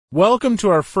Welcome to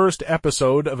our first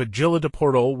episode of Agilita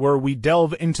Portal, where we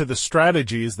delve into the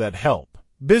strategies that help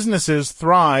businesses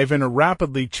thrive in a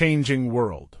rapidly changing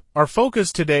world. Our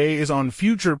focus today is on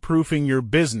future-proofing your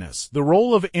business, the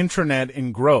role of intranet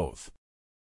in growth.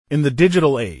 In the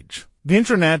digital age, the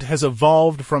intranet has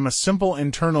evolved from a simple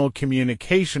internal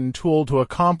communication tool to a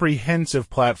comprehensive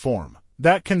platform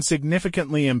that can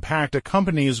significantly impact a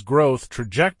company's growth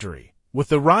trajectory. With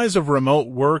the rise of remote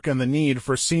work and the need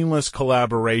for seamless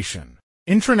collaboration,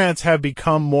 intranets have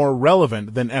become more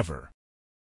relevant than ever.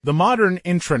 The modern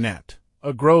intranet,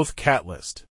 a growth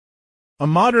catalyst. A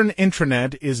modern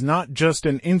intranet is not just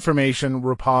an information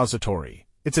repository.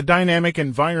 It's a dynamic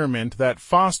environment that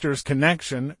fosters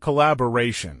connection,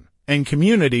 collaboration, and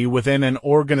community within an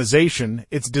organization.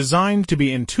 It's designed to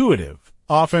be intuitive,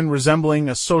 often resembling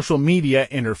a social media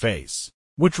interface,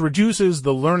 which reduces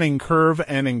the learning curve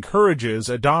and encourages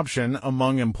adoption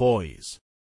among employees.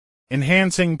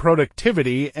 Enhancing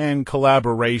productivity and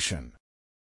collaboration.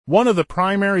 One of the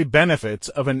primary benefits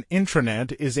of an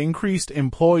intranet is increased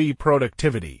employee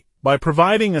productivity. By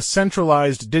providing a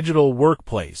centralized digital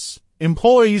workplace,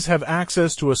 employees have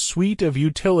access to a suite of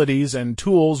utilities and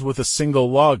tools with a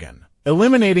single login,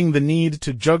 eliminating the need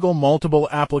to juggle multiple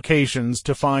applications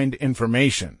to find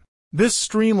information. This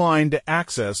streamlined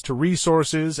access to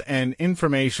resources and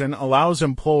information allows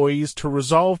employees to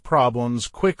resolve problems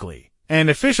quickly and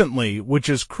efficiently, which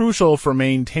is crucial for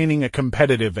maintaining a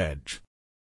competitive edge.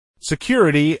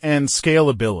 Security and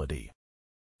scalability.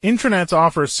 Intranets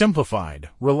offer simplified,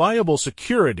 reliable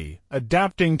security,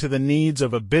 adapting to the needs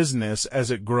of a business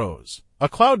as it grows. A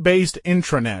cloud-based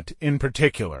intranet, in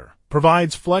particular,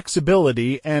 provides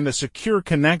flexibility and a secure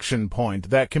connection point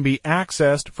that can be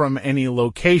accessed from any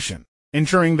location,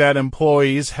 ensuring that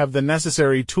employees have the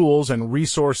necessary tools and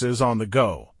resources on the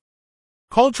go.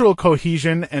 Cultural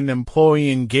cohesion and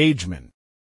employee engagement.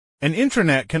 An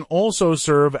intranet can also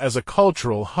serve as a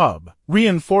cultural hub,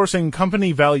 reinforcing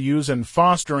company values and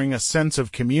fostering a sense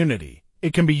of community.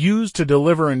 It can be used to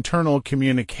deliver internal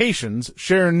communications,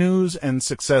 share news and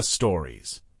success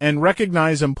stories, and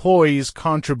recognize employees'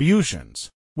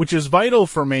 contributions, which is vital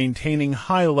for maintaining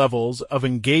high levels of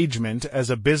engagement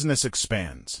as a business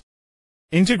expands.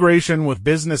 Integration with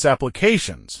business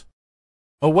applications.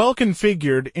 A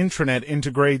well-configured intranet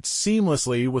integrates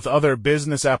seamlessly with other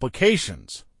business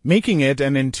applications, making it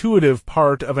an intuitive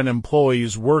part of an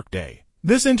employee's workday.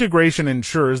 This integration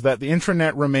ensures that the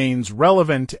intranet remains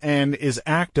relevant and is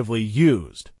actively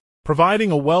used, providing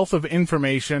a wealth of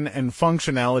information and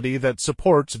functionality that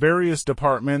supports various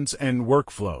departments and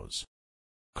workflows.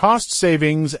 Cost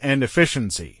savings and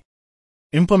efficiency.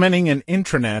 Implementing an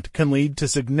intranet can lead to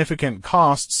significant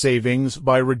cost savings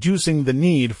by reducing the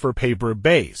need for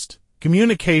paper-based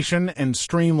communication and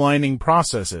streamlining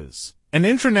processes. An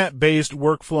intranet-based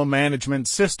workflow management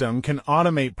system can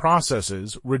automate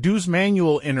processes, reduce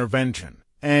manual intervention,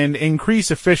 and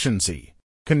increase efficiency,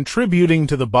 contributing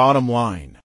to the bottom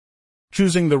line.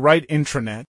 Choosing the right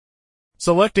intranet.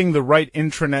 Selecting the right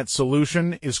intranet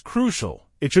solution is crucial.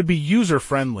 It should be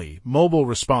user-friendly, mobile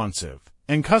responsive,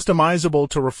 and customizable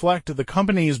to reflect the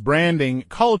company's branding,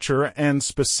 culture, and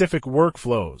specific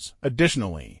workflows.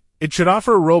 Additionally, it should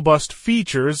offer robust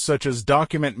features such as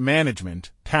document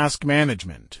management, task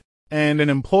management, and an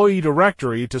employee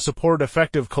directory to support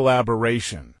effective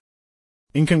collaboration.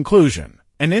 In conclusion,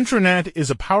 an intranet is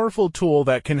a powerful tool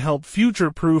that can help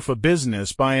future-proof a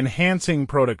business by enhancing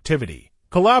productivity,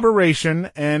 collaboration,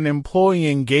 and employee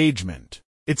engagement.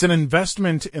 It's an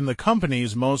investment in the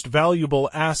company's most valuable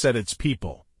asset, its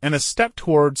people, and a step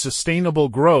toward sustainable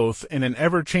growth in an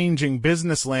ever-changing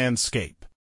business landscape.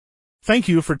 Thank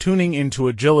you for tuning into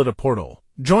Agilita Portal.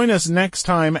 Join us next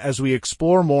time as we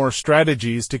explore more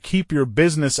strategies to keep your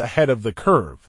business ahead of the curve.